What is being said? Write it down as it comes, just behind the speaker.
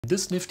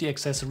This nifty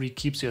accessory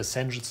keeps your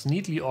essentials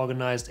neatly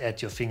organized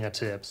at your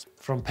fingertips.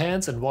 From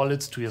pens and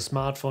wallets to your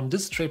smartphone,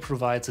 this tray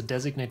provides a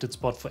designated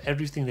spot for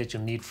everything that you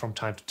need from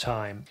time to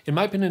time. In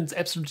my opinion, it's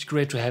absolutely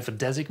great to have a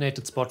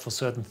designated spot for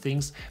certain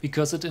things,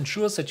 because it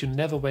ensures that you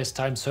never waste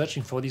time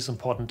searching for these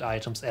important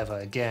items ever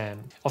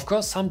again. Of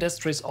course, some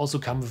desk trays also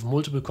come with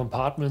multiple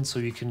compartments, so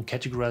you can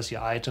categorize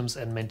your items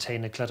and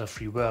maintain a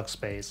clutter-free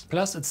workspace.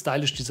 Plus, its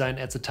stylish design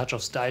adds a touch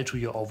of style to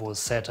your overall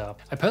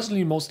setup. I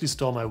personally mostly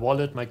store my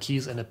wallet, my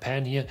keys and a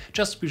pen here,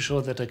 just to be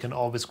sure that I can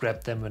always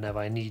grab them whenever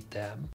I need them.